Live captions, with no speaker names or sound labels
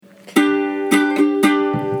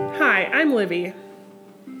I'm Livy.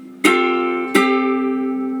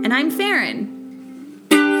 And I'm Farron.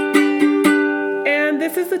 And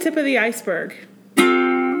this is the tip of the iceberg.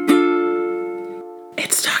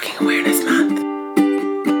 It's Stalking Awareness Month.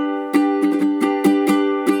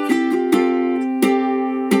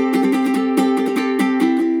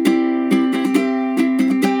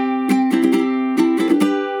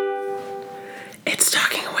 It's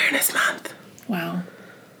Stalking Awareness Month. Wow.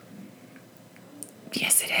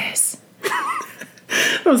 Yes, it is.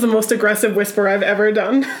 That was the most aggressive whisper I've ever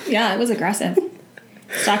done. Yeah, it was aggressive.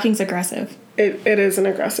 Stalking's aggressive. It is an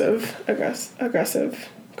aggressive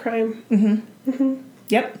crime.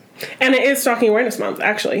 Yep. And it is Stalking Awareness Month,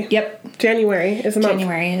 actually. Yep. January is a month.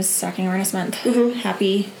 January is Stalking Awareness Month.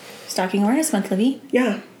 Happy Stalking Awareness Month, Livy.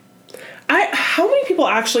 Yeah. How many people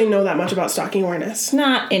actually know that much about stalking awareness?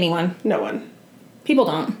 Not anyone. No one. People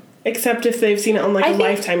don't. Except if they've seen it on a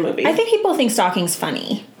Lifetime movie. I think people think stalking's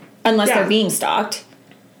funny. Unless they're being stalked.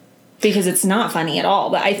 Because it's not funny at all.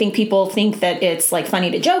 But I think people think that it's funny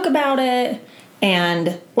to joke about it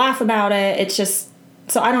and laugh about it. It's just,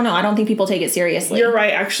 so I don't know. I don't think people take it seriously. You're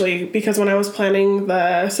right, actually, because when I was planning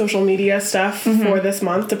the social media stuff for this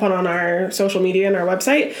month to put on our social media and our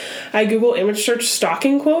website, I Google image search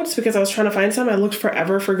stalking quotes because I was trying to find some. I looked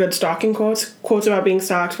forever for good stalking quotes about being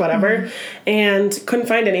stalked, whatever, and couldn't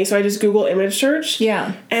find any. So I just Google image search.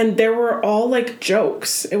 Yeah. And there were all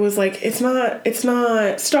jokes. It was it's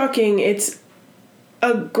not stalking, it's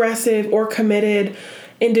aggressive or committed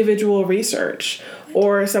individual research.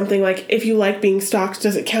 Or something if you like being stalked,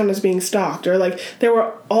 does it count as being stalked? Or there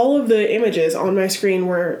were all of the images on my screen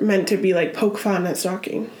were meant to be poke fun at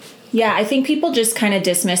stalking. Yeah, I think people just kind of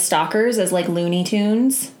dismiss stalkers as Looney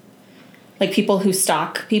Tunes. People who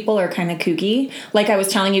stalk people are kind of kooky. I was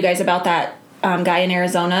telling you guys about that guy in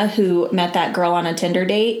Arizona who met that girl on a Tinder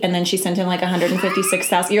date and then she sent him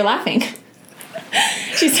 $156,000. You're laughing.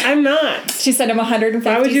 I'm not. She sent him 156,000.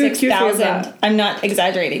 Why would you accuse me of that? I'm not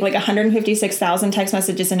exaggerating. 156,000 text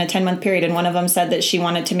messages in a 10-month period, and one of them said that she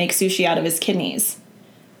wanted to make sushi out of his kidneys.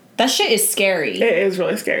 That shit is scary. It is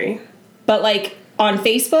really scary. But on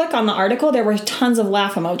Facebook, on the article, there were tons of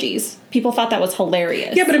laugh emojis. People thought that was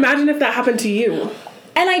hilarious. Yeah, but imagine if that happened to you.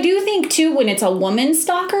 And I do think, too, when it's a woman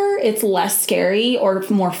stalker, it's less scary or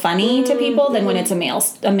more funny to people than when it's a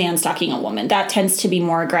man stalking a woman. That tends to be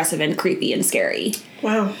more aggressive and creepy and scary.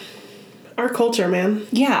 Wow. Our culture, man.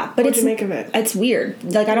 Yeah, but What'd you make of it? It's weird.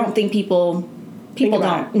 I don't think people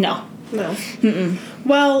don't. No. Mm-mm.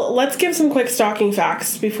 Well, let's give some quick stalking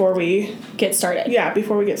facts before we get started. Yeah,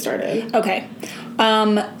 before we get started. Okay.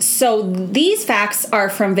 So these facts are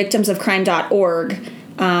from victimsofcrime.org.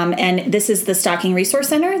 And this is the Stalking Resource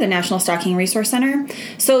Center, the National Stalking Resource Center.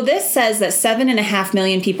 So this says that 7.5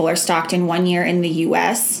 million people are stalked in 1 year in the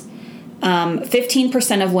U.S.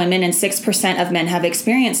 15% of women and 6% of men have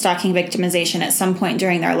experienced stalking victimization at some point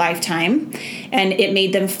during their lifetime. And it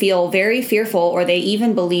made them feel very fearful, or they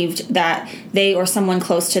even believed that they or someone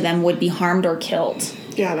close to them would be harmed or killed.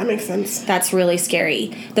 Yeah, that makes sense. That's really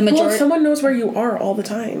scary. Well, if someone knows where you are all the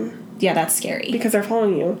time. Yeah, that's scary. Because they're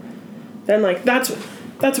following you. Then,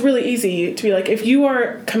 that's really easy to be if you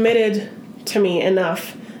are committed to me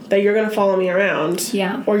enough that you're going to follow me around.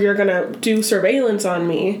 Yeah. Or you're going to do surveillance on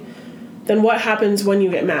me, then what happens when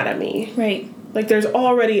you get mad at me? Right. There's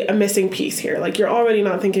already a missing piece here. You're already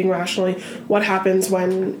not thinking rationally. What happens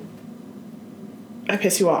when I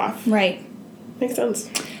piss you off? Right. Makes sense.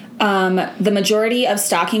 The majority of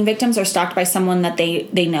stalking victims are stalked by someone that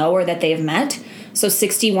they know or that they've met. So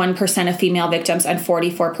 61% of female victims and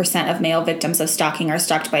 44% of male victims of stalking are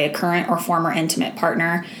stalked by a current or former intimate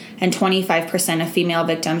partner, and 25% of female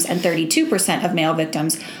victims and 32% of male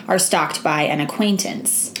victims are stalked by an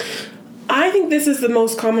acquaintance. I think this is the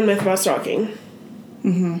most common myth about stalking.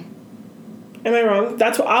 Mm-hmm. Am I wrong?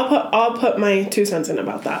 That's what I'll put my 2 cents in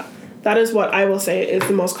about that. That is what I will say is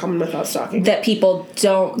the most common myth about stalking. That people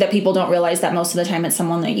don't realize that most of the time it's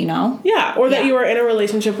someone that you know? Yeah, or that you are in a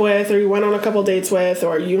relationship with, or you went on a couple dates with,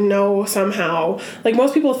 or somehow.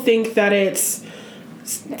 Most people think that it's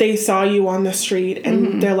they saw you on the street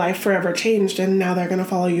and their life forever changed and now they're going to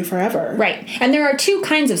follow you forever. Right. And there are 2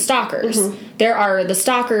 kinds of stalkers. There are the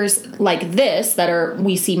stalkers like this that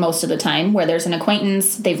we see most of the time, where there's an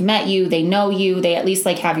acquaintance, they've met you, they know you, they at least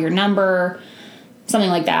have your number, something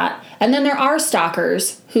like that. And then there are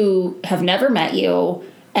stalkers who have never met you,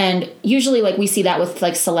 and usually we see that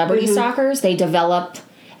with celebrity stalkers. They develop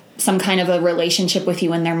some kind of a relationship with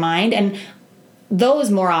you in their mind, and those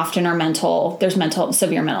more often are there's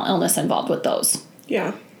severe mental illness involved with those.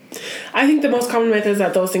 Yeah. I think the most common myth is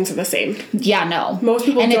that those things are the same. Yeah, no. Most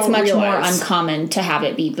people don't realize. And it's much more uncommon to have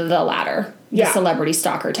it be the latter. Yeah. celebrity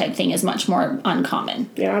stalker type thing is much more uncommon.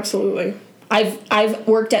 Yeah, absolutely. I've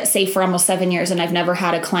worked at Safe for almost 7 years, and I've never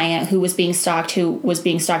had a client who was being stalked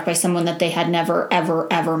by someone that they had never,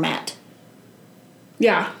 ever, ever met.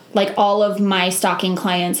 Yeah. Like, all of my stalking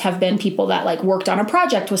clients have been people that, like, worked on a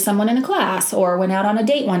project with someone in a class, or went out on a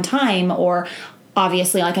date one time, or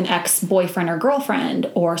obviously like an ex-boyfriend or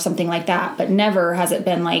girlfriend or something like that. But never has it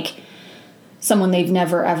been like someone they've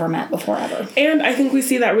never, ever met before, ever. And I think we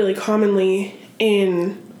see that really commonly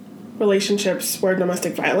in relationships where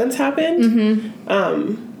domestic violence happened.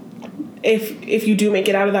 If you do make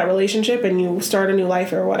it out of that relationship and you start a new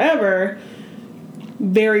life or whatever,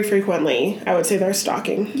 very frequently, I would say there's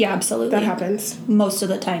stalking. Yeah, absolutely. That happens. Most of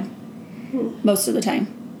the time. Most of the time.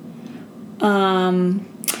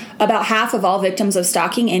 About half of all victims of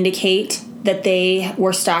stalking indicate that they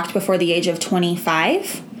were stalked before the age of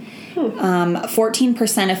 25.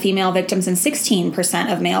 14% of female victims and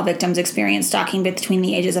 16% of male victims experience stalking between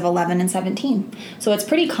the ages of 11 and 17. So it's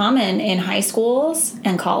pretty common in high schools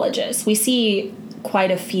and colleges. We see quite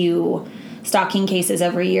a few stalking cases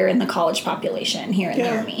every year in the college population here in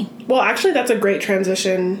Laramie. Well, actually, that's a great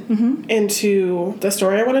transition into the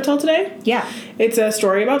story I want to tell today. Yeah. It's a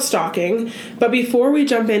story about stalking. But before we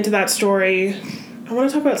jump into that story, I want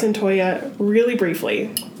to talk about Cyntoia really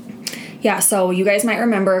briefly. Yeah, so you guys might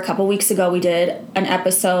remember a couple weeks ago we did an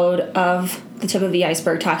episode of The Tip of the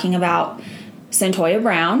Iceberg talking about Cyntoia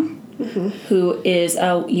Brown, who is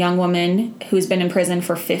a young woman who's been in prison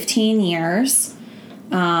for 15 years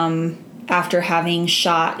after having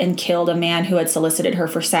shot and killed a man who had solicited her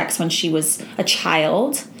for sex when she was a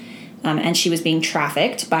child, and she was being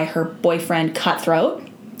trafficked by her boyfriend, Cutthroat.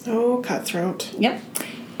 Oh, Cutthroat. Yep.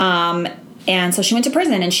 And so she went to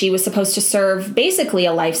prison, and she was supposed to serve basically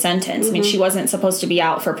a life sentence. I mean, she wasn't supposed to be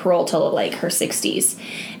out for parole till like her 60s.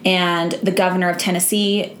 And the governor of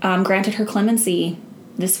Tennessee granted her clemency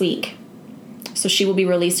this week. So she will be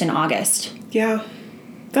released in August. Yeah.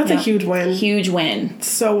 That's a huge win. Huge win.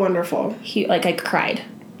 So wonderful. Like, I cried.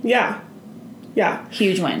 Yeah. Yeah.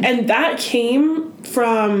 Huge win. And that came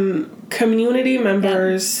from community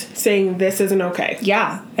members saying this isn't okay.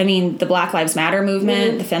 Yeah. I mean, the Black Lives Matter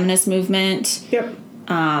movement, the feminist movement. Yep.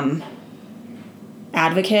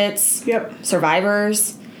 Advocates. Yep.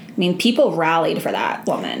 Survivors. I mean, people rallied for that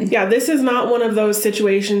woman. Yeah, this is not one of those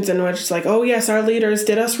situations in which it's like, oh, yes, our leaders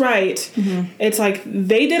did us right. It's like,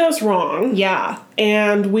 they did us wrong. Yeah.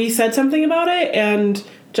 And we said something about it, and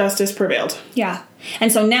justice prevailed. Yeah.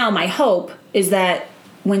 And so now my hope is that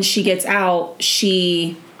when she gets out,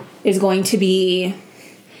 she is going to be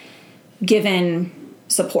given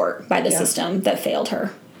support by the system that failed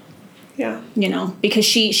her. Yeah. You know, because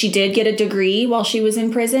she did get a degree while she was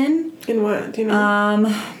in prison. In what? Do you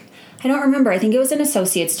know? I don't remember. I think it was an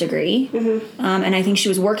associate's degree. And I think she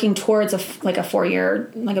was working towards a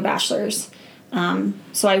 4-year, like a bachelor's.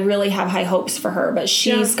 So I really have high hopes for her, but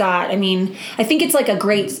she's got, I mean, I think it's like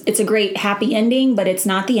it's a great happy ending, but it's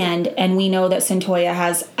not the end. And we know that Cyntoia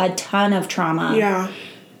has a ton of trauma. Yeah.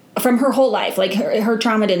 From her whole life. Like, her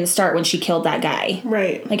trauma didn't start when she killed that guy.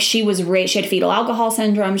 Right. Like, she was raised, she had fetal alcohol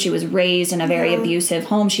syndrome. She was raised in a very abusive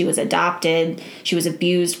home. She was adopted. She was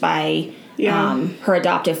abused by her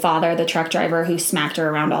adoptive father, the truck driver who smacked her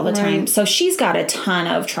around all the time. So she's got a ton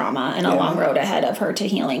of trauma and a long road ahead of her to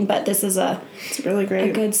healing. But this is it's really great.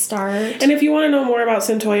 a good start. And if you want to know more about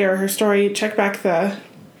Cyntoia or her story, check back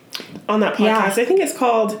on that podcast. Yeah. I think it's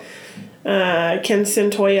called Can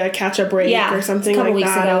Cyntoia Catch a Break or something like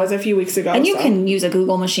that. It was a few weeks ago. And you can use a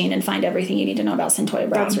Google machine and find everything you need to know about Cyntoia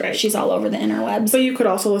Brown. That's right. She's all over the interwebs. But you could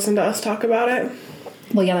also listen to us talk about it.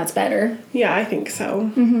 Well, yeah, that's better. Yeah, I think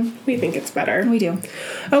so. We think it's better. We do.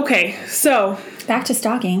 Okay, so Back to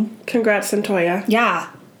stalking. congrats, Cyntoia. Yeah.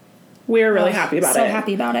 We're really happy about it. So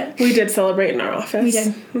happy about it. We did celebrate in our office. We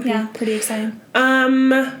did. Yeah, pretty excited.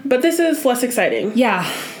 But this is less exciting.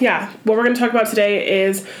 Yeah. Yeah. What we're going to talk about today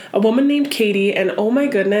is a woman named Katie, and oh my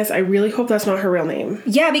goodness, I really hope that's not her real name.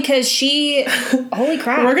 Yeah, because she... Holy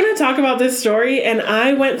crap. We're going to talk about this story, and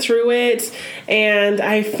I went through it, and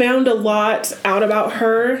I found a lot out about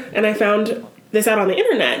her, and I found this out on the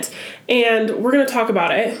internet, and we're going to talk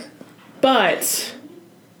about it, but...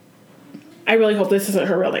 I really hope this isn't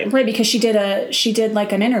her real name. Right, because she did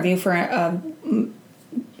like an interview for a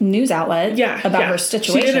news outlet about her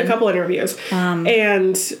situation. She did a couple interviews,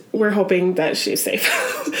 and we're hoping that she's safe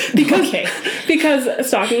because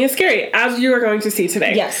stalking is scary, as you are going to see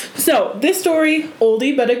today. Yes. So this story,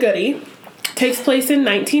 oldie but a goodie, takes place in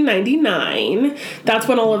 1999. That's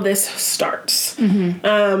when all of this starts.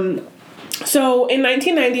 So in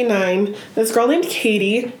 1999, this girl named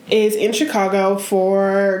Katie is in Chicago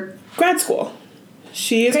for grad school.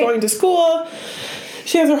 She is Great. going to school.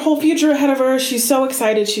 She has her whole future ahead of her. She's so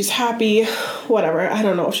excited. She's happy. Whatever. I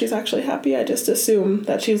don't know if she's actually happy. I just assume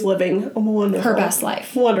that she's living a wonderful... Her best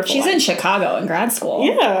life. Wonderful She's life. in Chicago in grad school.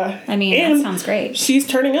 Yeah. I mean, And that sounds great. She's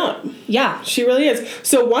turning up. Yeah. She really is.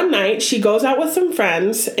 So one night, she goes out with some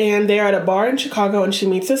friends, and they're at a bar in Chicago, and she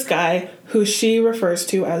meets this guy who she refers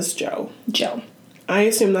to as Joe. Joe. I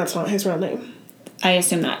assume that's not his real name. I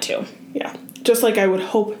assume that too. Yeah. Just like I would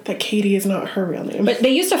hope that Katie is not her real name. But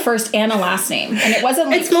they used a first and a last name. And it wasn't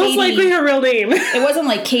like it's most likely her real name. It wasn't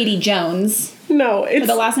like Katie Jones. No, it's...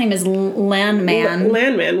 The last name is Landman.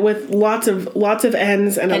 Landman with lots of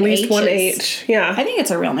N's and at least one H. Yeah. I think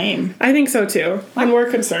it's a real name. I think so too. And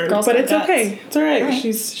we're concerned. Girls but got it's guts. okay. It's all right. All right.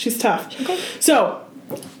 She's tough. Okay. So,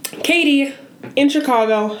 Katie in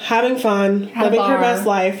Chicago, having fun, At a living her bar. best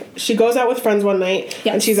life. She goes out with friends one night,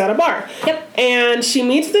 Yes. and she's at a bar. Yep. And she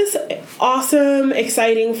meets this awesome,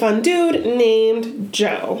 exciting, fun dude named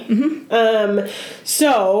Joe. Mm-hmm.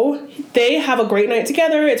 So they have a great night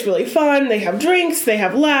together. It's really fun. They have drinks. They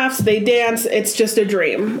have laughs. They dance. It's just a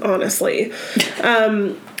dream, honestly.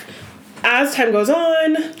 As time goes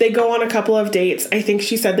on, they go on a couple of dates. I think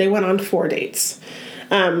she said they went on 4 dates.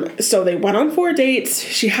 So they went on 4 dates.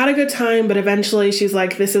 She had a good time, but eventually she's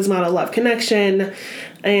like, this is not a love connection.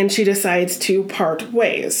 And she decides to part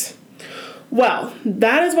ways. Well,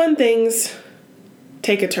 that is when things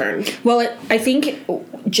take a turn. Well, I think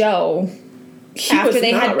Joe, after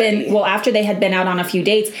they had been out on a few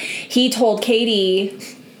dates, he told Katie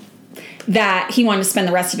that he wanted to spend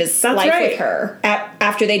the rest of his life with her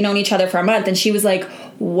after they'd known each other for a month, and she was like,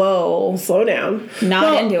 whoa, slow down.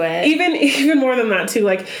 Not into it. Even more than that too,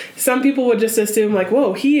 like some people would just assume like,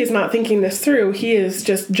 whoa, he is not thinking this through, he is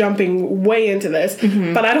just jumping way into this.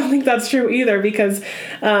 Mm-hmm. But I don't think that's true either, because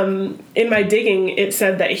in my digging it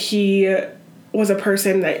said that he was a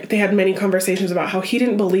person that they had many conversations about how he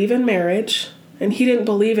didn't believe in marriage and he didn't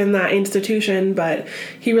believe in that institution, but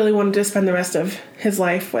he really wanted to spend the rest of his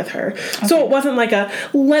life with her. Okay. So it wasn't like a,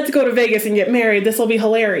 let's go to Vegas and get married, this will be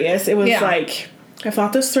hilarious. It was like, I've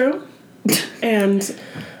thought this through, and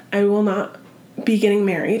I will not be getting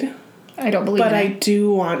married. I don't believe But in I it.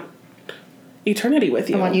 do want eternity with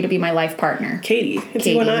you. I want you to be my life partner. Katie. It's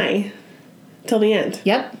you and I. Till the end.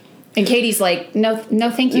 Yep. And Katie's like, no,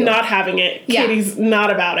 thank you. Not having it. Yeah. Katie's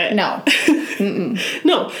not about it. No.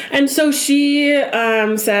 No. And so she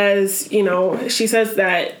says, she says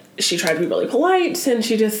that she tried to be really polite, and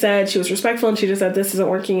she just said, she was respectful, and she just said, this isn't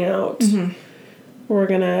working out. Mm-hmm. We're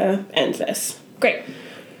going to end this. Great.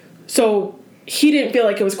 So he didn't feel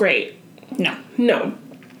like it was great. No.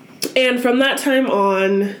 And from that time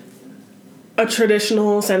on, a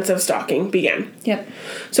traditional sense of stalking began. Yep.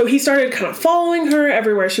 So he started kind of following her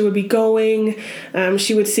everywhere she would be going.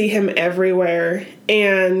 She would see him everywhere.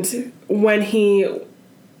 And when he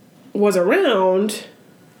was around,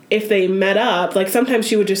 if they met up, like sometimes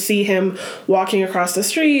she would just see him walking across the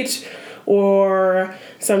street or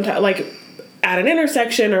sometimes like at an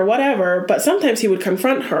intersection or whatever. But sometimes he would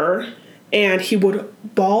confront her and he would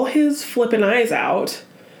bawl his flippin' eyes out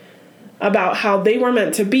about how they were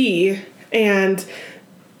meant to be. And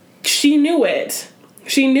she knew it.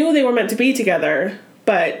 She knew they were meant to be together,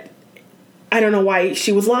 but I don't know why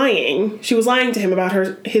she was lying. She was lying to him about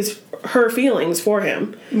her feelings for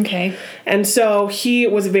him. Okay. And so he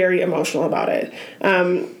was very emotional about it.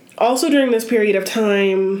 Also during this period of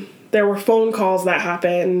time, there were phone calls that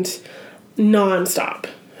happened nonstop,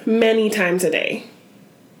 many times a day.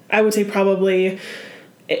 I would say probably,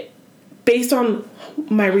 based on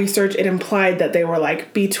my research, it implied that they were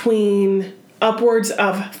like between upwards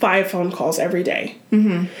of 5 phone calls every day.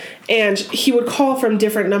 Mm-hmm. And he would call from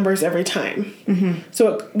different numbers every time. Mm-hmm.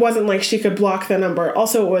 So it wasn't like she could block the number.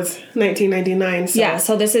 Also, it was 1999. So yeah,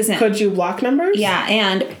 so this isn't... Could you block numbers? Yeah,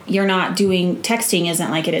 and you're not doing... Texting isn't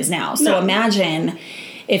like it is now. So imagine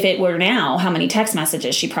if it were now, how many text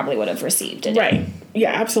messages she probably would have received a day. Right.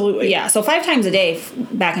 Yeah, absolutely. Yeah, so 5 times a day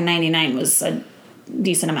back in 99 was a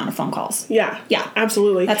decent amount of phone calls. Yeah,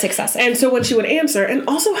 absolutely. That's excessive. And so when she would answer, and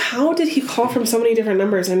also how did he call from so many different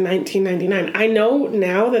numbers in 1999? I know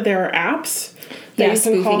now that there are apps that you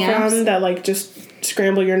can call from that like just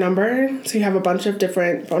scramble your number, so you have a bunch of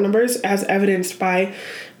different phone numbers, as evidenced by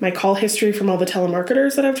my call history from all the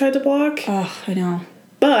telemarketers that I've tried to block. Oh, I know.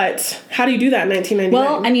 But how do you do that in 1999?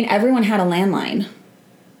 Well, I mean, everyone had a landline.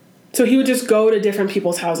 So he would just go to different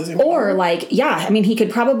people's houses and or like, yeah, I mean, he could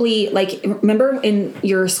probably, like, remember in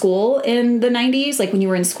your school in the 90s, like when you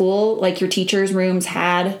were in school, like your teachers' rooms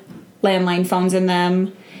had landline phones in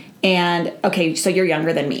them. And okay, so you're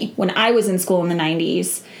younger than me. When I was in school in the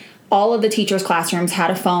 90s, all of the teachers' classrooms had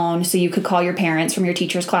a phone, so you could call your parents from your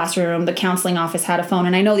teacher's classroom. The counseling office had a phone.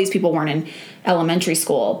 And I know these people weren't in elementary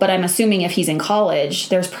school, but I'm assuming if he's in college,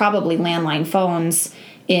 there's probably landline phones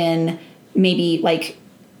in maybe like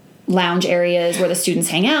lounge areas where the students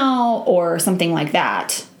hang out or something like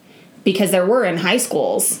that. Because there were in high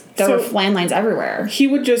schools. There were landlines everywhere. He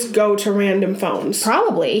would just go to random phones.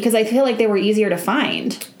 Probably, because I feel like they were easier to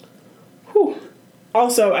find. Whew.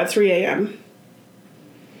 Also at 3 a.m.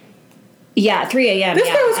 Yeah, 3 a.m. This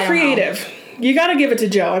guy was creative. You got to give it to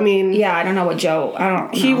Joe. I mean... Yeah, I don't know what Joe... I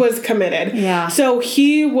don't know. He was committed. Yeah. So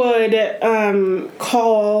he would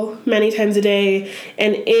call many times a day,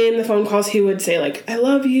 and in the phone calls he would say, like, I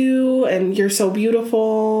love you, and you're so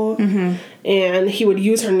beautiful. Mm-hmm. And he would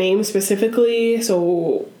use her name specifically,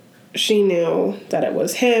 so she knew that it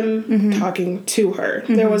was him talking to her.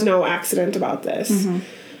 Mm-hmm. There was no accident about this.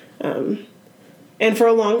 Mm-hmm. And for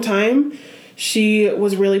a long time, she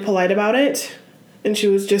was really polite about it. And she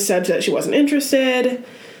was just said that she wasn't interested,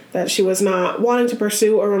 that she was not wanting to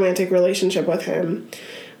pursue a romantic relationship with him.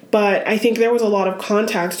 But I think there was a lot of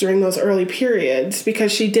contact during those early periods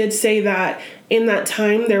because she did say that in that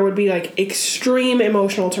time there would be like extreme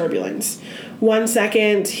emotional turbulence. 1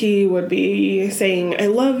 second he would be saying, I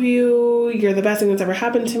love you, you're the best thing that's ever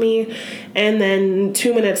happened to me. And then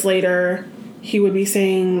 2 minutes later he would be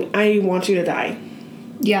saying, I want you to die.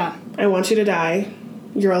 Yeah. I want you to die.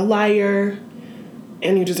 You're a liar.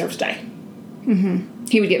 And you deserve to die. Mm-hmm.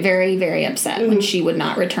 He would get very, very upset when she would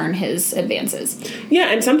not return his advances. Yeah,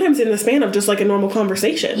 and sometimes in the span of just like a normal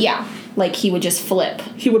conversation. Yeah, like he would just flip.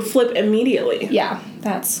 He would flip immediately. Yeah,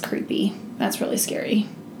 that's creepy. That's really scary.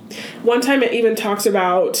 One time it even talks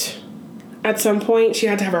about at some point she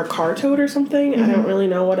had to have her car towed or something. I don't really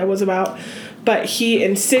know what it was about. But he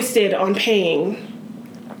insisted on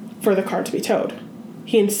paying for the car to be towed.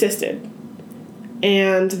 He insisted.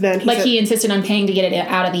 And then he insisted on paying to get it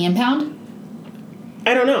out of the impound?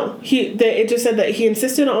 I don't know. It just said that he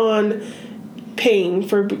insisted on paying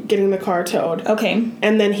for getting the car towed. Okay.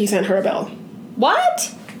 And then he sent her a bill.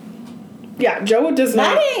 What? Yeah, Joe does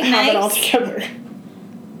not have it all together.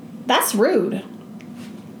 That's rude.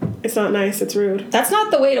 It's not nice, it's rude. That's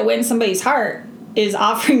not the way to win somebody's heart, is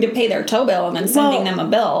offering to pay their tow bill and then sending them a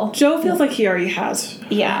bill. Joe feels like he already has.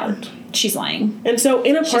 Yeah. She's lying. And so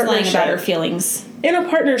in a partnership... She's lying about her feelings. In a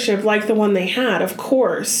partnership like the one they had, of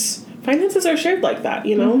course, finances are shared like that,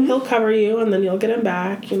 you know? Mm-hmm. He'll cover you and then you'll get him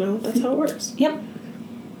back, you know? That's how it works. Yep.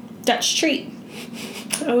 Dutch treat.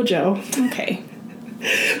 Oh, Joe. Okay.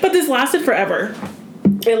 But this lasted forever.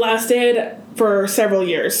 It lasted for several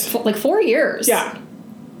years. Like 4 years? Yeah.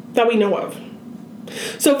 That we know of.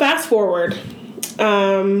 So fast forward.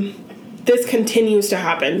 This continues to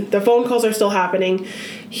happen. The phone calls are still happening.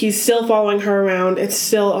 He's still following her around. It's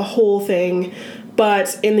still a whole thing.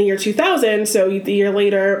 But in the year 2000, so the year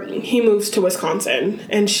later, he moves to Wisconsin.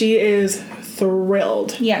 And she is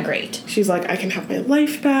thrilled. Yeah, great. She's like, I can have my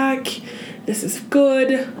life back. This is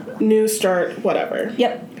good. New start, whatever.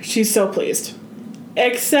 Yep. She's so pleased.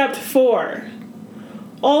 Except for,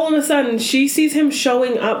 all of a sudden, she sees him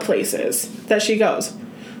showing up places that she goes.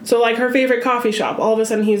 So, like, her favorite coffee shop, all of a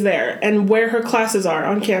sudden he's there. And where her classes are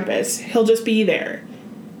on campus, he'll just be there.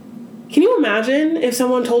 Can you imagine if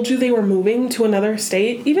someone told you they were moving to another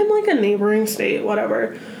state, even like a neighboring state,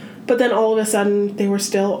 whatever, but then all of a sudden they were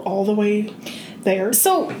still all the way there?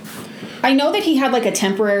 So, I know that he had like a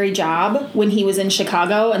temporary job when he was in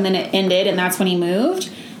Chicago and then it ended and that's when he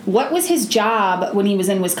moved. What was his job when he was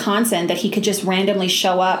in Wisconsin that he could just randomly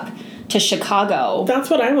show up to Chicago? That's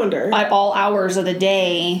what I wonder. At all hours of the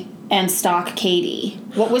day and stalk Katie.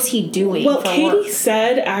 What was he doing? Well, Katie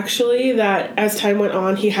said actually that as time went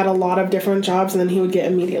on, he had a lot of different jobs and then he would get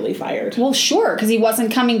immediately fired. Well, sure, because he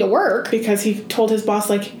wasn't coming to work. Because he told his boss,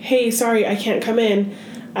 like, hey, sorry, I can't come in.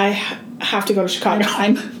 I have to go to Chicago.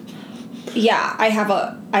 I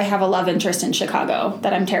have a love interest in Chicago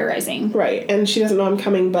that I'm terrorizing. Right, and she doesn't know I'm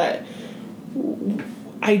coming, but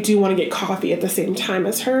I do want to get coffee at the same time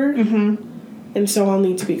as her. Mm-hmm. And so I'll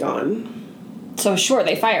need to be gone. So sure,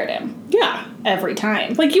 they fired him. Yeah. Every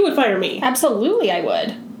time. Like, you would fire me. Absolutely, I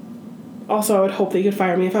would. Also, I would hope that you could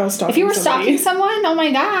fire me if I was stalking somebody. If you were somebody. stalking someone? Oh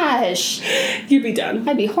my gosh. You'd be done.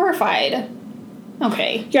 I'd be horrified.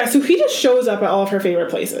 Okay. Yeah, so he just shows up at all of her favorite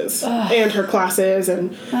places. Ugh. And her classes.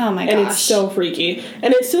 And oh my gosh. And it's so freaky.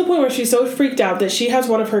 And it's to the point where she's so freaked out that she has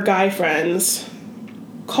one of her guy friends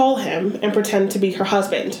call him and pretend to be her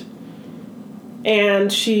husband.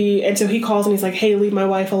 And so he calls and he's like, hey, leave my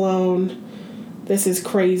wife alone. This is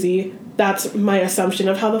crazy. That's my assumption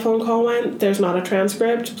of how the phone call went. There's not a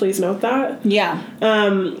transcript. Please note that. Yeah.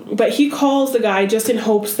 But he calls the guy just in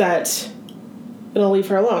hopes that it'll leave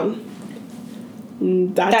her alone.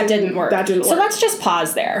 That didn't work. So let's just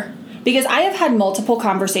pause there. Because I have had multiple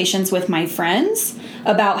conversations with my friends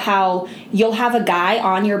about how you'll have a guy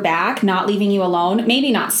on your back, not leaving you alone,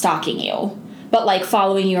 maybe not stalking you, but like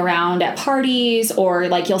following you around at parties, or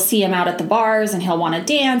like you'll see him out at the bars and he'll want to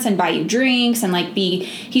dance and buy you drinks and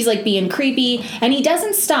he's like being creepy, and he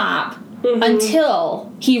doesn't stop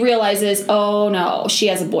until he realizes, oh no, she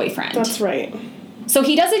has a boyfriend. That's right. So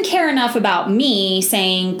he doesn't care enough about me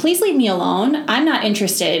saying, please leave me alone, I'm not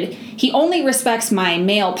interested. He only respects my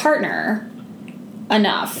male partner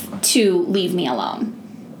enough to leave me alone.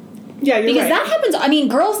 Yeah, you're because right. That happens. I mean,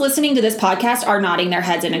 girls listening to this podcast are nodding their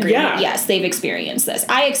heads in agreement. Yeah. Yes, they've experienced this.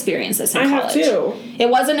 I experienced this in college. I have too. It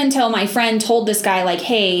wasn't until my friend told this guy, like,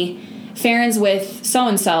 hey, Farron's with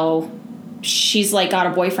so-and-so, she's, like, got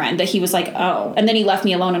a boyfriend, that he was like, oh. And then he left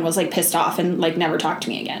me alone and was, like, pissed off and, like, never talked to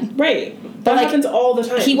me again. Right. That happens all the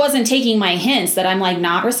time. He wasn't taking my hints that I'm, like,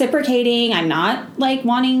 not reciprocating. I'm not, like,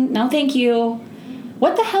 wanting, no thank you.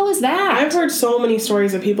 What the hell is that? I've heard so many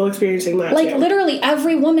stories of people experiencing that, like, too. literally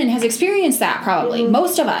every woman has experienced that, probably.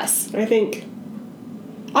 Most of us. I think.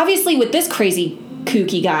 Obviously, with this crazy,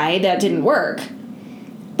 kooky guy, that didn't work.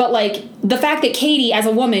 But, like, the fact that Katie, as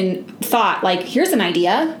a woman, thought, like, here's an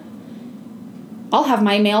idea. I'll have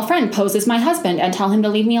my male friend pose as my husband and tell him to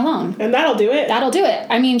leave me alone. And that'll do it. That'll do it.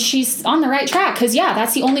 I mean, she's on the right track. Because, yeah,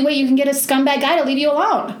 that's the only way you can get a scumbag guy to leave you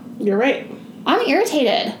alone. You're right. I'm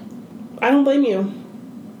irritated. I don't blame you.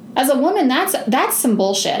 As a woman, that's some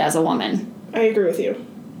bullshit as a woman. I agree with you.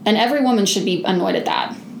 And every woman should be annoyed at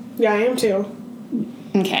that. Yeah, I am too.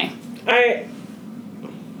 Okay.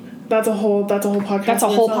 That's a whole podcast. That's a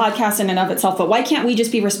whole podcast in and of itself. But why can't we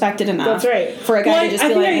just be respected enough? That's right. For a guy to just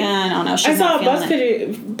be like, I don't know, she's not feeling it.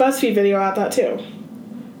 I saw a BuzzFeed video about that too.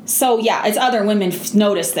 So yeah, it's other women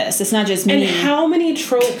notice this. It's not just me. And how many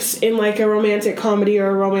tropes in like a romantic comedy or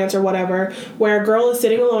a romance or whatever, where a girl is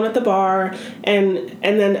sitting alone at the bar and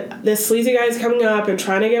then this sleazy guy is coming up and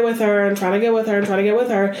trying to get with her and trying to get with her and trying to get with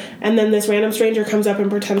her, and then this random stranger comes up and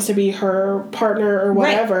pretends to be her partner or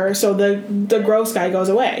whatever, right. So the gross guy goes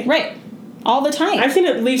away. Right. All the time. I've seen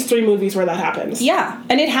at least 3 movies where that happens. Yeah,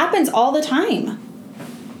 and it happens all the time.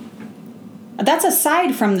 That's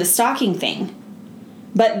aside from the stalking thing.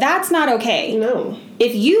 But that's not okay. No.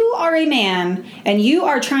 If you are a man and you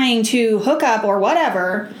are trying to hook up or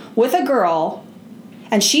whatever with a girl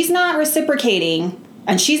and she's not reciprocating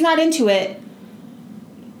and she's not into it,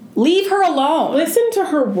 leave her alone. Listen to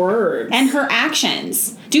her words. And her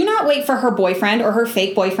actions. Do not wait for her boyfriend or her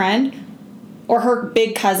fake boyfriend or her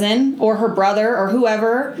big cousin or her brother or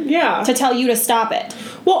whoever to tell you to stop it.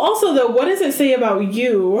 Well, also, though, what does it say about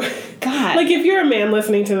you? God. Like, if you're a man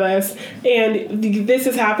listening to this and this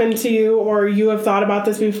has happened to you or you have thought about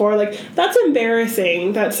this before, like, that's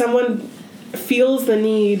embarrassing that someone feels the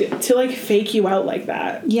need to, like, fake you out like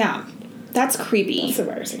that. Yeah. That's creepy. That's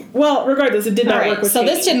embarrassing. Well, regardless, it did not work with So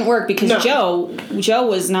Katie. this didn't work because Joe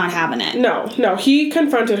was not having it. No. He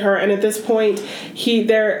confronted her, and at this point,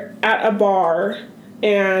 they're at a bar,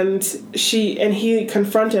 and he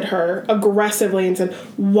confronted her aggressively and said,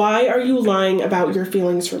 "Why are you lying about your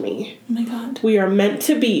feelings for me? Oh my God. We are meant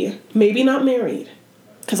to be, maybe not married."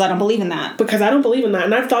 Because I don't believe in that. Because I don't believe in that,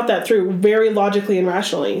 and I've thought that through very logically and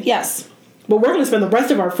rationally. Yes. But we're going to spend the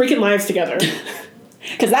rest of our freaking lives together.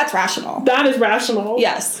 Because that's rational. That is rational.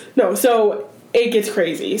 Yes. No, so it gets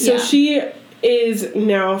crazy. So she is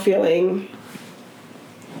now feeling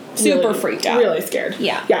super freaked out. Really scared.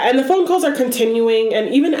 Yeah. Yeah, and the phone calls are continuing and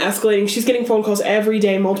even escalating. She's getting phone calls every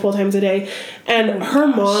day, multiple times a day. And her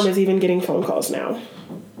mom is even getting phone calls now.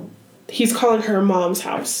 He's calling her mom's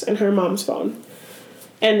house and her mom's phone.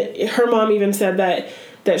 And her mom even said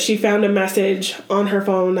that she found a message on her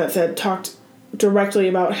phone that said, talked directly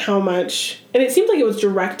about how much, and it seemed like it was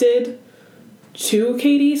directed to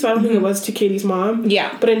Katie, so I don't think it was to Katie's mom.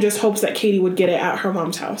 Yeah. But in just hopes that Katie would get it at her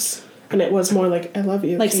mom's house. And it was more like, I love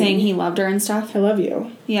you. Like Katie. saying he loved her and stuff? I love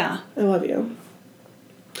you. Yeah. I love you.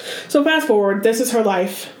 So fast forward, this is her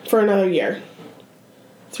life for another year.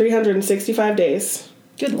 365 days.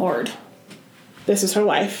 Good Lord. This is her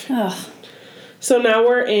life. Ugh. So now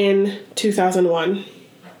we're in 2001.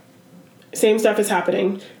 Same stuff is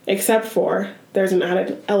happening, except for there's an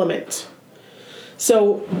added element.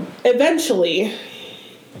 So eventually,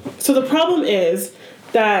 so the problem is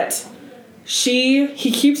that he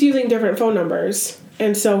keeps using different phone numbers,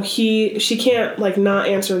 and so she can't like not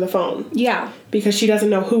answer the phone. Yeah. Because she doesn't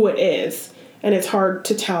know who it is, and it's hard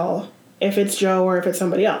to tell if it's Joe or if it's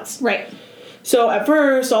somebody else. Right. So at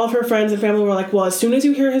first, all of her friends and family were like, well, as soon as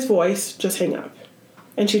you hear his voice, just hang up.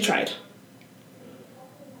 And she tried.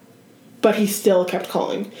 but he still kept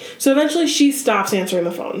calling. So eventually she stops answering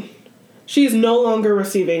the phone. She is no longer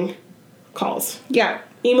receiving calls. Yeah.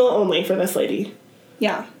 Email only for this lady.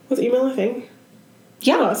 Yeah. Was email a thing?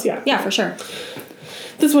 Yeah. It was, yeah. Yeah, for sure.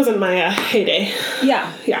 This wasn't my heyday.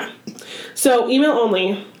 Yeah. Yeah. So email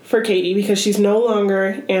only for Katie because she's no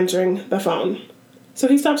longer answering the phone. So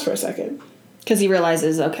he stops for a second. Because he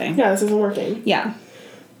realizes, okay. Yeah, this isn't working. Yeah.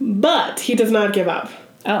 But he does not give up.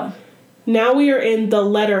 Oh. Now we are in the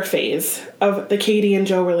letter phase of the Katie and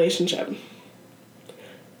Joe relationship.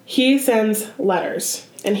 He sends letters,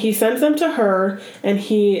 and he sends them to her, and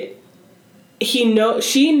Katie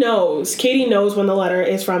knows when the letter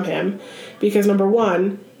is from him, because number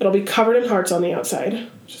one, it'll be covered in hearts on the outside,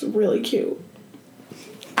 which is really cute.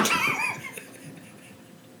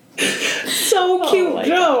 So cute,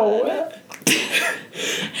 Joe.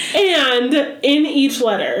 And in each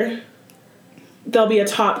letter, there'll be a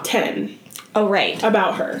top 10 Oh, right.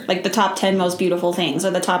 about her. Like the top 10 most beautiful things,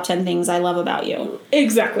 or the top 10 things I love about you.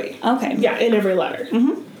 Exactly. Okay. Yeah, in every letter.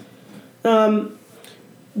 Mm-hmm.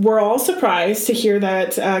 We're all surprised to hear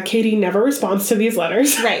that Katie never responds to these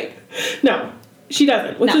letters. Right. No, she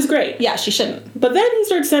doesn't, which is great. Yeah, she shouldn't. But then he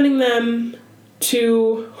starts sending them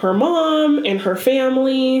to her mom and her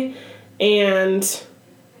family and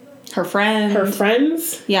Her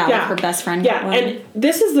friends. Yeah, like her best friend. Yeah, and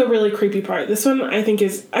this is the really creepy part. This one I think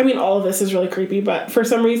all of this is really creepy, but for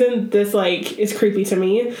some reason this is creepy to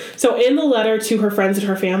me. So in the letter to her friends and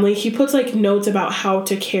her family, he puts notes about how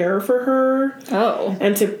to care for her. Oh.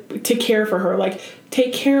 And to care for her,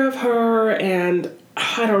 take care of her, and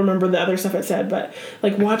I don't remember the other stuff it said, but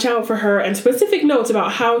watch out for her, and specific notes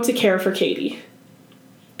about how to care for Katie.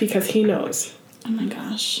 Because he knows. Oh my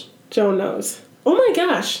gosh. Joe knows. Oh my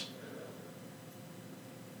gosh.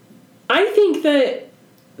 I think that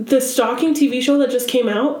the stalking TV show that just came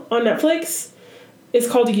out on Netflix is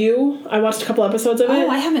called You. I watched a couple episodes of it. Oh,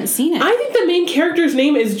 I haven't seen it. I think the main character's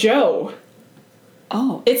name is Joe.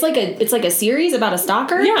 Oh, it's like a series about a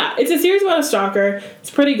stalker? Yeah, it's a series about a stalker. It's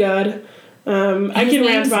pretty good. I can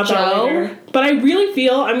rant about that later. But I'm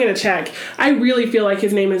going to check. I really feel like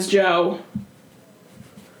his name is Joe.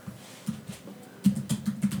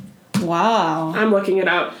 Wow. I'm looking it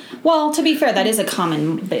up. Well, to be fair, that is a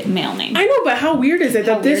common male name. I know, but how weird is it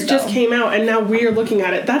that this just came out and now we're looking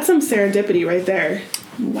at it? That's some serendipity right there.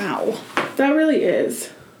 Wow. That really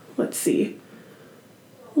is. Let's see.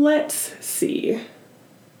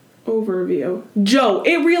 Overview. Joe.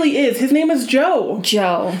 It really is. His name is Joe.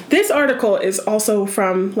 Joe. This article is also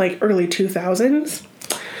from early 2000s.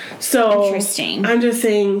 So interesting. I'm just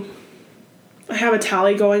saying I have a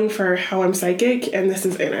tally going for how I'm psychic, and this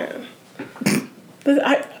is in it.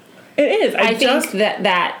 It is. I think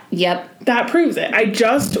that yep. That proves it. I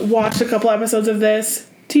just watched a couple episodes of this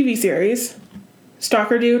TV series.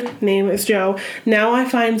 Stalker dude, name is Joe. Now I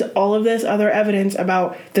find all of this other evidence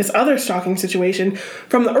about this other stalking situation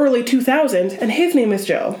from the early 2000s, and his name is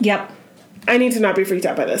Joe. Yep. I need to not be freaked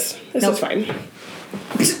out by this. This is fine.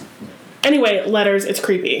 Anyway, letters, it's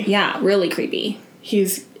creepy. Yeah, really creepy.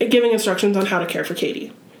 He's giving instructions on how to care for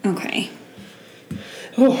Katie. Okay.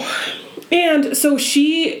 Oh. And so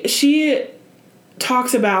she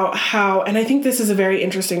talks about how, and I think this is a very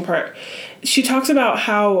interesting part, she talks about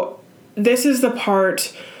how this is the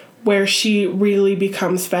part where she really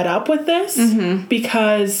becomes fed up with this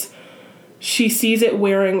because she sees it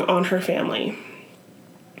wearing on her family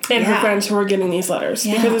and her friends who are getting these letters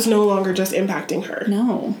because it's no longer just impacting her.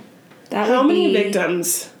 No. How many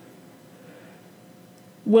victims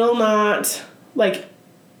will not,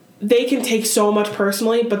 they can take so much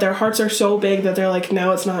personally, but their hearts are so big that they're like,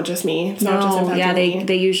 no, it's not just me. It's not just impacting me.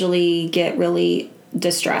 They usually get really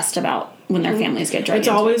distressed about when their families get dragged into it. It's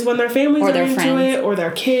always when their families are into friends. it, or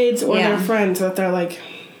their kids, or their friends, that they're like,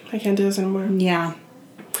 I can't do this anymore. Yeah.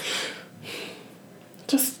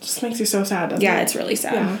 Just makes you so sad, doesn't it? Yeah, it's really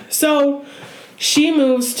sad. Yeah. So, she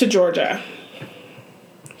moves to Georgia.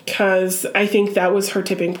 Because I think that was her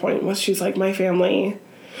tipping point, was she's like, my family.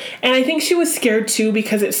 And I think she was scared too,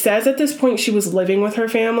 because it says at this point she was living with her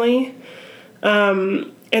family.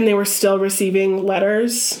 And they were still receiving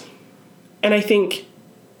letters. And I think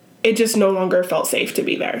it just no longer felt safe to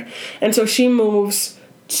be there. And so she moves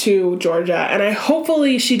to Georgia. And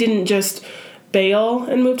hopefully she didn't just bail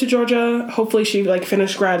and move to Georgia. Hopefully she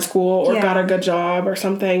finished grad school or got a good job or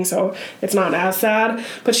something, so it's not as sad.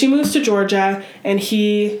 But she moves to Georgia, and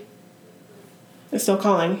he is still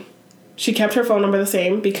calling. She kept her phone number the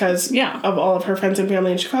same because of all of her friends and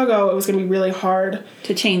family in Chicago. It was going to be really hard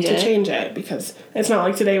to change it because it's not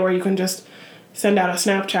like today where you can just send out a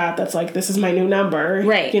Snapchat that's like, this is my new number.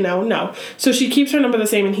 Right. You know, no. So she keeps her number the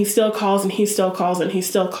same, and he still calls, and he still calls, and he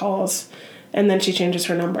still calls. And then she changes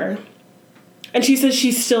her number. And she says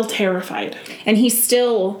she's still terrified. And he's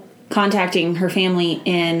still contacting her family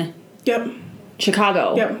in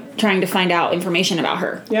Chicago. Yep. Trying to find out information about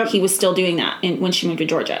her. Yep. He was still doing that when she moved to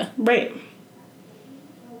Georgia. Right.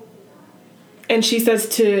 And she says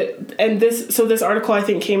this article I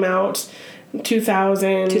think came out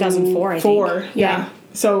 2004, I think. Yeah.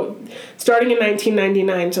 So starting in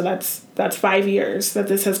 1999, so that's 5 years that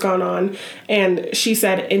this has gone on. And she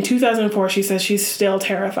said in 2004, she says she's still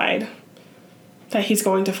terrified that he's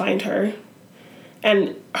going to find her.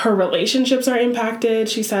 And her relationships are impacted.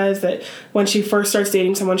 She says that when she first starts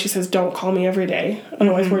dating someone, she says, don't call me every day.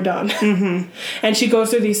 Otherwise, we're done. Mm-hmm. And she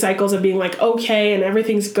goes through these cycles of being like, okay, and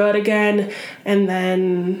everything's good again. And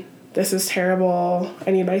then this is terrible.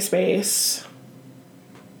 I need my space.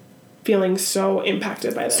 Feeling so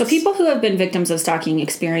impacted by this. So people who have been victims of stalking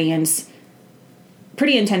experience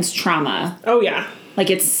pretty intense trauma. Oh, yeah.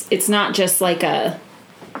 Like, it's not just like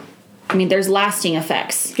there's lasting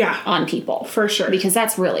effects on people. For sure. Because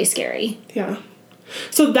that's really scary. Yeah.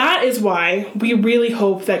 So that is why we really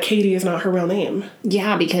hope that Katie is not her real name.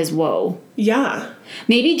 Yeah, because, whoa. Yeah.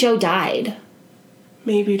 Maybe Joe died.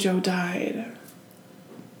 Maybe Joe died.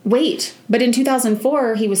 Wait, but in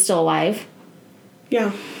 2004, he was still alive.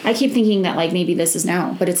 Yeah. I keep thinking that, like, maybe this is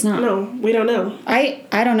now, but it's not. No, we don't know. I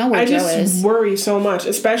don't know where Joe is. I just worry so much,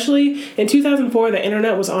 especially in 2004, the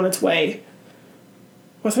internet was on its way.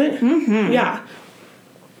 Wasn't it? Mm-hmm. Yeah.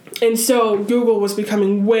 And so Google was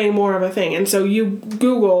becoming way more of a thing. And so you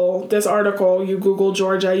Google this article, you Google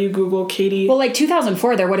Georgia, you Google Katie. Well, like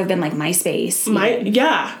 2004, there would have been like MySpace.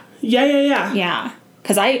 Yeah. Yeah.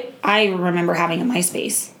 Because I remember having a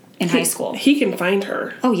MySpace in high school. He can find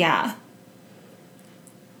her. Oh, yeah.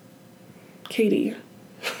 Katie.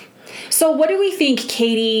 So what do we think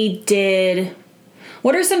Katie did?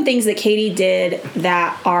 What are some things that Katie did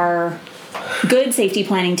that are good safety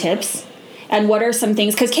planning tips? And what are some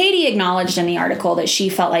things, because Katie acknowledged in the article that she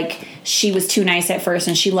felt like she was too nice at first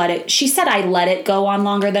and she said I let it go on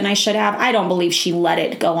longer than I should have. I don't believe she let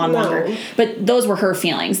it go on longer. But those were her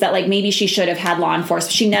feelings, that like maybe she should have had law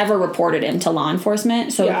enforcement. She never reported him to law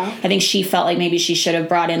enforcement. So I think she felt like maybe she should have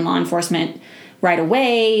brought in law enforcement right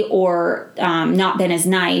away or not been as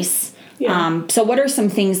nice. Yeah. So what are some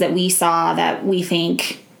things that we saw that we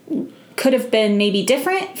think could have been maybe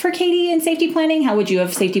different for Katie in safety planning? How would you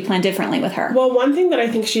have safety planned differently with her? Well, one thing that I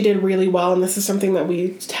think she did really well, and this is something that we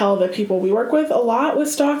tell the people we work with a lot with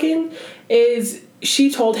stalking, is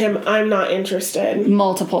she told him, I'm not interested.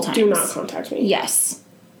 Multiple times. Do not contact me. Yes.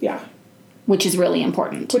 Yeah. Which is really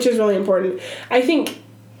important. I think,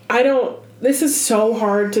 this is so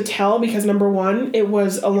hard to tell because number one, it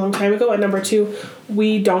was a long time ago, and number two,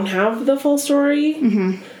 we don't have the full story.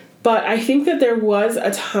 Mm-hmm. But I think that there was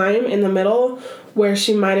a time in the middle where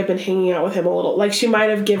she might have been hanging out with him a little. Like, she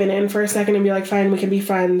might have given in for a second and be like, fine, we can be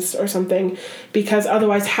friends or something. Because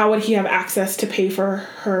otherwise, how would he have access to pay for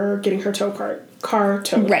her getting her car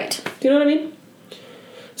towed? Right. Do you know what I mean?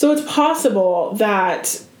 So it's possible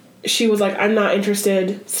that she was like, I'm not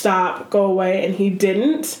interested, stop, go away, and he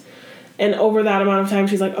didn't. And over that amount of time,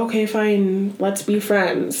 she's like, okay, fine, let's be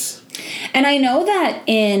friends. And I know that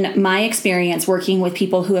in my experience working with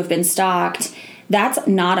people who have been stalked, that's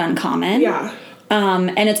not uncommon. Yeah.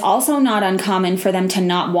 And it's also not uncommon for them to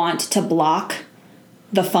not want to block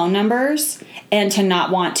the phone numbers and to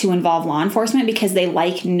not want to involve law enforcement because they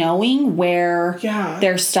like knowing where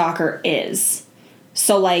their stalker is.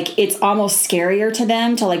 So, like, it's almost scarier to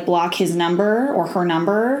them to, like, block his number or her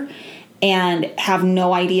number and have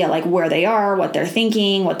no idea, like, where they are, what they're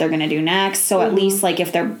thinking, what they're going to do next. So at least, like,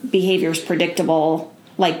 if their behavior is predictable,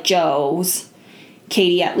 like Joe's,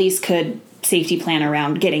 Katie at least could safety plan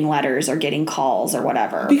around getting letters or getting calls or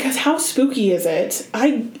whatever. Because how spooky is it?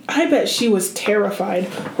 I bet she was terrified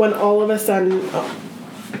when all of a sudden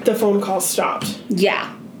the phone calls stopped.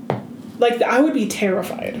 Yeah. Like, I would be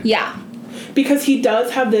terrified. Yeah. Because he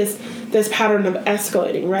does have this pattern of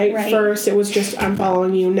escalating, right? First, it was just, I'm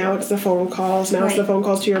following you. Now it's the phone calls. Now it's the phone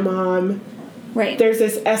calls to your mom. Right. There's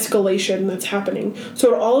this escalation that's happening. So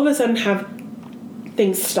to all of a sudden have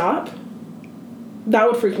things stop, that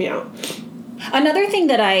would freak me out. Another thing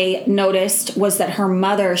that I noticed was that her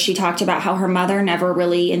mother, she talked about how her mother never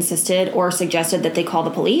really insisted or suggested that they call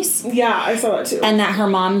the police. Yeah, I saw that too. And that her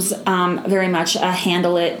mom's very much a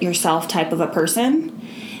handle it yourself type of a person.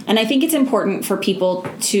 And I think it's important for people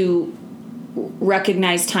to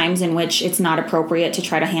recognize times in which it's not appropriate to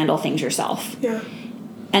try to handle things yourself. Yeah.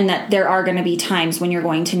 And that there are going to be times when you're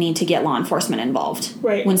going to need to get law enforcement involved.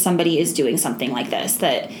 Right. When somebody is doing something like this,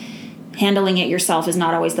 that handling it yourself is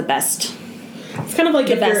not always the best. It's kind of like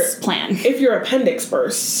the best plan. If your appendix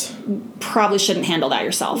bursts, probably shouldn't handle that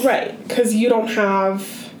yourself. Right, because you don't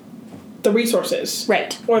have the resources.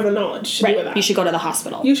 Right. Or the knowledge to do that. You should go to the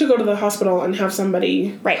hospital. You should go to the hospital and have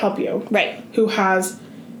somebody help you. Right. Who has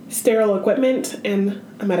sterile equipment and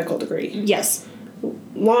a medical degree. Yes.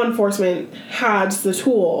 Law enforcement has the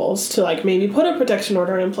tools to, like, maybe put a protection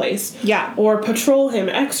order in place. Yeah. Or patrol him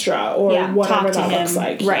extra, or whatever that looks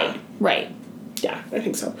like. Right, right. Yeah, I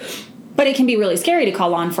think so. But it can be really scary to call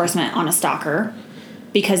law enforcement on a stalker,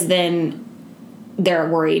 because then they're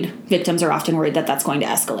worried, victims are often worried that that's going to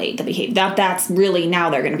escalate the behavior. That's really,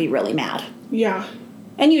 now they're going to be really mad. Yeah.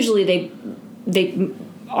 And usually they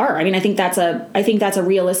are. I mean, I think that's a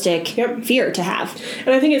realistic fear to have. And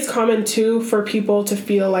I think it's common too for people to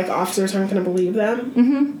feel like officers aren't going to believe them.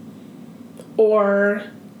 Mm-hmm. Or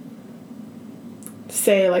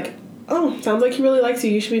say, like, oh, sounds like he really likes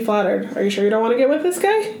you. You should be flattered. Are you sure you don't want to get with this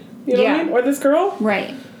guy? You know what I mean? Or this girl?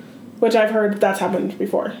 Right. Which I've heard that's happened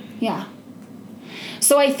before. Yeah.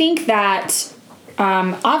 So I think that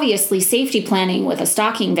obviously safety planning with a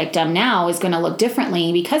stalking victim now is going to look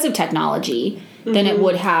differently because of technology than it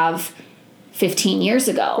would have 15 years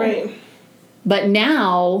ago. Right. But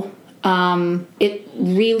now it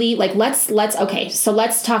really, like, let's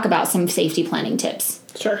talk about some safety planning tips.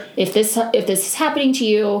 Sure. If this is happening to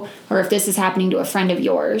you, or if this is happening to a friend of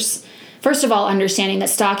yours, first of all, understanding that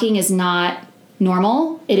stalking is not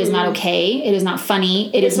normal. It is not okay. It is not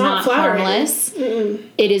funny. It is not harmless.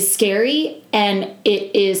 It is scary, and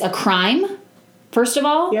it is a crime, first of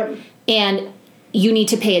all. Yep. And you need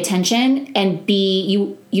to pay attention, and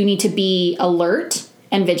you need to be alert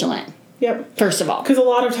and vigilant. Yep. First of all. Because a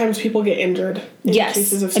lot of times people get injured in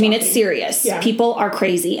cases of stalking. I mean, it's serious. Yeah. People are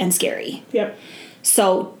crazy and scary. Yep.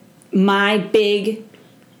 So my big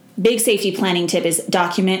safety planning tip is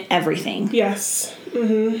document everything. Yes.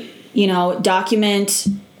 You know, document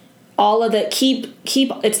all of the keep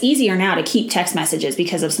it's easier now to keep text messages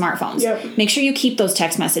because of smartphones. Yep. Make sure you keep those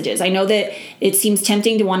text messages. I know that it seems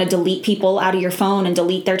tempting to want to delete people out of your phone and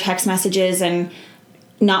delete their text messages and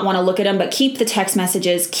not want to look at them, but keep the text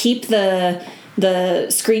messages, keep take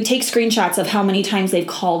screenshots of how many times they've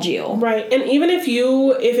called you. Right. And even if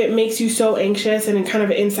it makes you so anxious and it kind of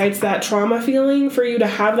incites that trauma feeling for you to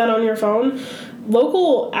have that on your phone,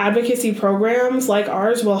 local advocacy programs like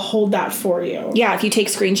ours will hold that for you. Yeah, if you take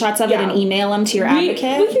screenshots of it and email them to your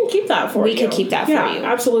advocate. We can keep that for you. We can keep that for you.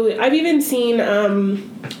 Yeah, absolutely. I've even seen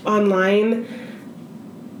online,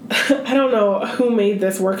 I don't know who made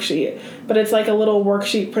this worksheet, but it's like a little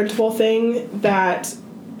worksheet printable thing that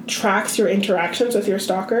tracks your interactions with your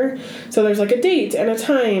stalker. So there's like a date and a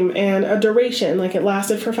time and a duration, like it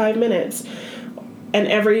lasted for 5 minutes. And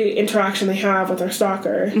every interaction they have with their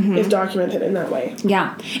stalker is documented in that way.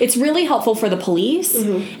 Yeah. It's really helpful for the police,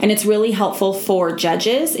 and it's really helpful for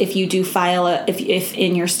judges if you do file if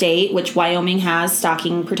in your state, which Wyoming has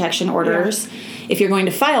stalking protection orders, if you're going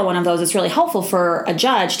to file one of those, it's really helpful for a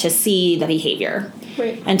judge to see the behavior.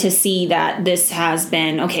 Right. And to see that this has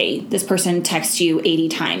been, okay, this person texts you 80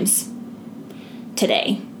 times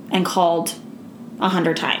today and called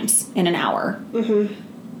 100 times in an hour.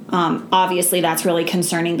 Obviously, that's really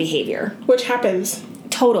concerning behavior. Which happens.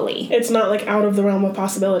 Totally. It's not, like, out of the realm of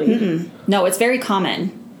possibility. No, it's very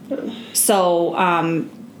common. So,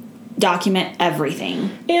 document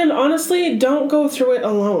everything. And honestly, don't go through it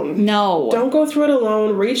alone. No. Don't go through it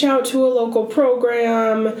alone. Reach out to a local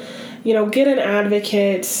program. You know, get an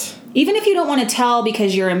advocate. Even if you don't want to tell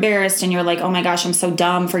because you're embarrassed and you're like, oh my gosh, I'm so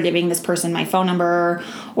dumb for giving this person my phone number,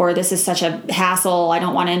 or this is such a hassle, I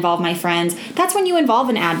don't want to involve my friends. That's when you involve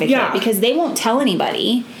an advocate because they won't tell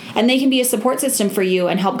anybody, and they can be a support system for you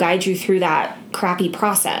and help guide you through that crappy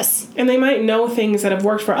process. And they might know things that have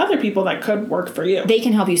worked for other people that could work for you. They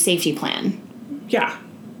can help you safety plan. Yeah.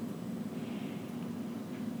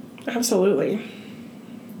 Absolutely.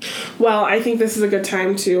 Well, I think this is a good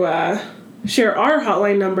time to share our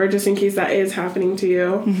hotline number just in case that is happening to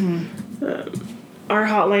you. Our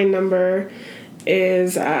hotline number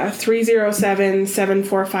is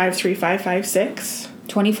 307-745-3556.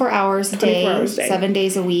 24 hours a day, 7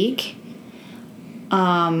 days a week.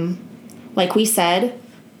 Like we said,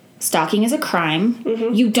 stalking is a crime.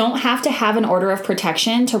 You don't have to have an order of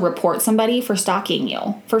protection to report somebody for stalking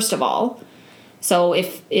you, first of all. So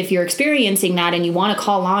if you're experiencing that and you want to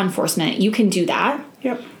call law enforcement, you can do that.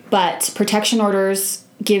 Yep. But protection orders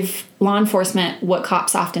give law enforcement what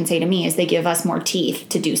cops often say to me is they give us more teeth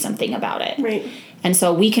to do something about it. Right. And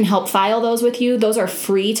so we can help file those with you. Those are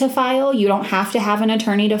free to file. You don't have to have an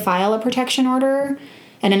attorney to file a protection order,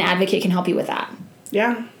 and an advocate can help you with that.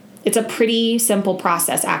 Yeah. It's a pretty simple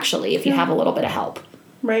process, actually, if you have a little bit of help.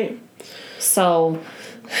 Right. So.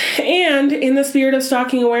 And in the spirit of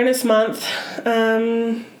Stalking Awareness Month,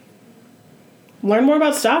 learn more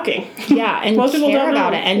about stalking. Yeah, and care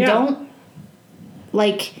about it. And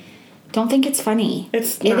don't think it's funny.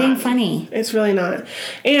 It ain't funny. It's really not.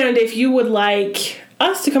 And if you would like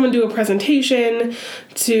us to come and do a presentation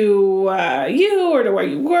to you or to where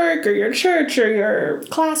you work or your church or your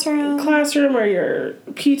classroom or your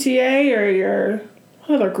PTA or your,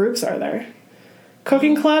 what other groups are there?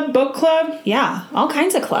 Cooking club, book club? Yeah, all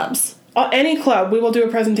kinds of clubs. Any club, we will do a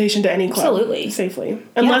presentation to any club. Absolutely. Safely.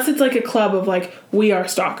 Unless it's like a club of like, we are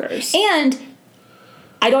stalkers. And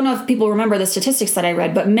I don't know if people remember the statistics that I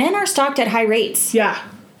read, but men are stalked at high rates. Yeah.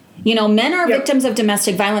 You know, men are victims of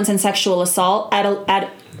domestic violence and sexual assault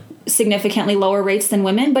at significantly lower rates than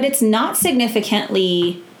women, but it's not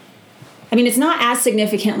significantly... I mean, it's not as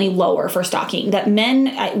significantly lower for stalking.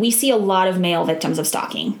 That we see a lot of male victims of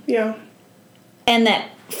stalking. Yeah. And that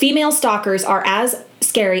female stalkers are as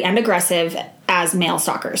scary and aggressive as male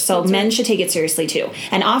stalkers. So men should take it seriously too.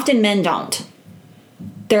 And often men don't.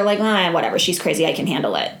 They're like, whatever, she's crazy, I can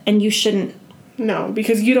handle it. And you shouldn't. No,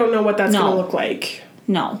 because you don't know what that's going to look like.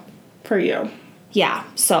 No. For you. Yeah,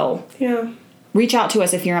 so. Yeah. Reach out to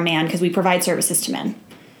us if you're a man, because we provide services to men.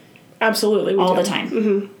 Absolutely. All the time.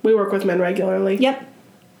 Mm-hmm. We work with men regularly. Yep.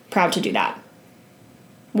 Proud to do that.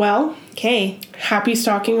 Well. Okay. Happy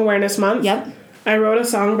Stalking Awareness Month. Yep. I wrote a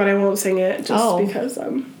song, but I won't sing it just because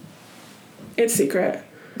it's secret.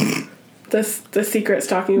 The secret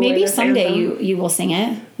Stalking Awareness Maybe someday anthem. you will sing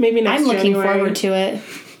it. Maybe next I'm looking January. forward to it.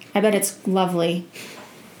 I bet it's lovely.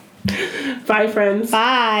 Bye, friends.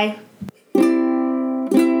 Bye.